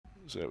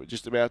So we're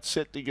just about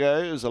set to go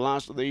as the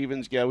last of the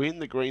evens go in.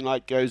 The green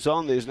light goes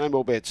on. There's no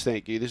more bets,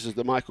 thank you. This is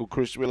the Michael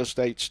Chris Real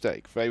Estate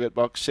Stake. Favourite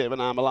box 7,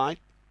 Armalite.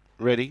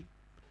 Ready.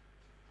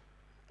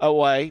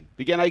 Away.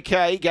 Began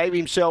okay, gave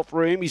himself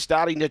room. He's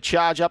starting to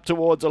charge up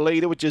towards the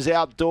leader, which is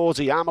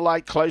Outdoorsy.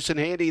 Armalite close and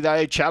handy,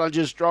 though.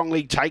 Challenges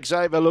strongly, takes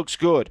over, looks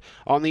good.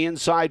 On the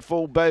inside,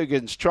 Full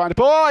Bogan's trying to...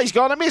 Oh, he's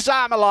gone to miss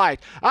Armalite.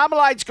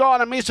 Armalite's gone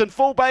to miss, and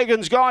Full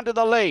Bogan's gone to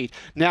the lead.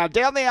 Now,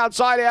 down the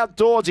outside,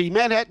 Outdoorsy.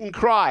 Manhattan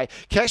Cry.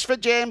 Cash for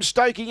Jam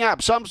stoking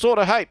up. Some sort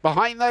of hope.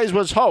 Behind those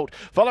was Holt.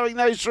 Following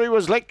those through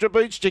was Lectra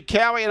Boots,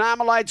 Jacowie, and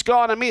Armalite's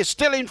gone to miss.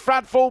 Still in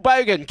front, Full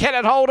Bogan. Can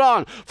it hold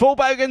on? Full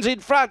Bogan's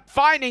in front,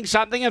 finding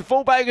something, and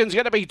Full Bogan's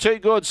going to be too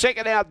good.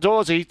 Second,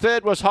 Outdoorsy.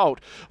 Third was Holt.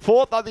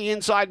 Fourth on the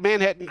inside,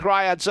 Manhattan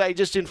Cry, I'd say,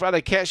 just in front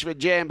of Cash for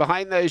Jam.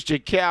 Behind those,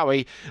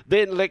 Jacowie.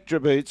 Then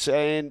Lectra Boots.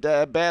 And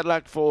bad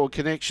luck for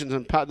Connections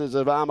and Punters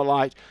of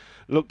Armalite.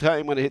 Looked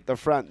home when it hit the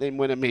front, then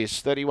went a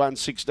miss.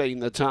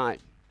 31.16 the time.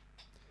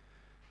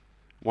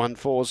 1,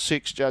 4,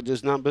 6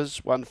 judges'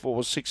 numbers. 1,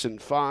 4, 6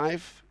 and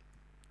 5.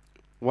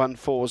 1,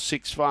 4,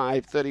 6,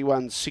 5.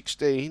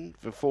 31.16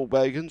 for Full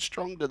Bogan.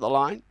 Strong to the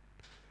line.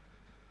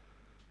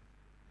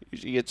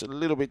 Usually gets a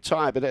little bit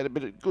tired, but had a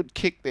bit of good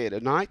kick there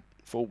tonight.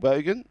 Full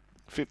Bogan.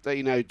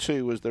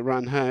 15.02 was the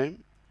run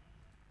home.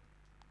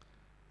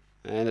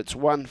 And it's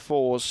 1,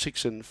 4,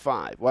 6 and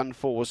 5. 1,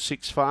 4,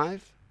 6,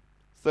 5.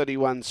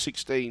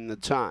 31.16 the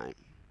time.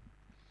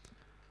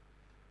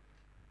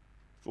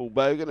 Full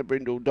Bogan, a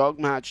brindle dog,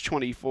 March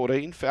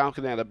 2014.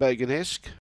 Falcon out of Boganesque.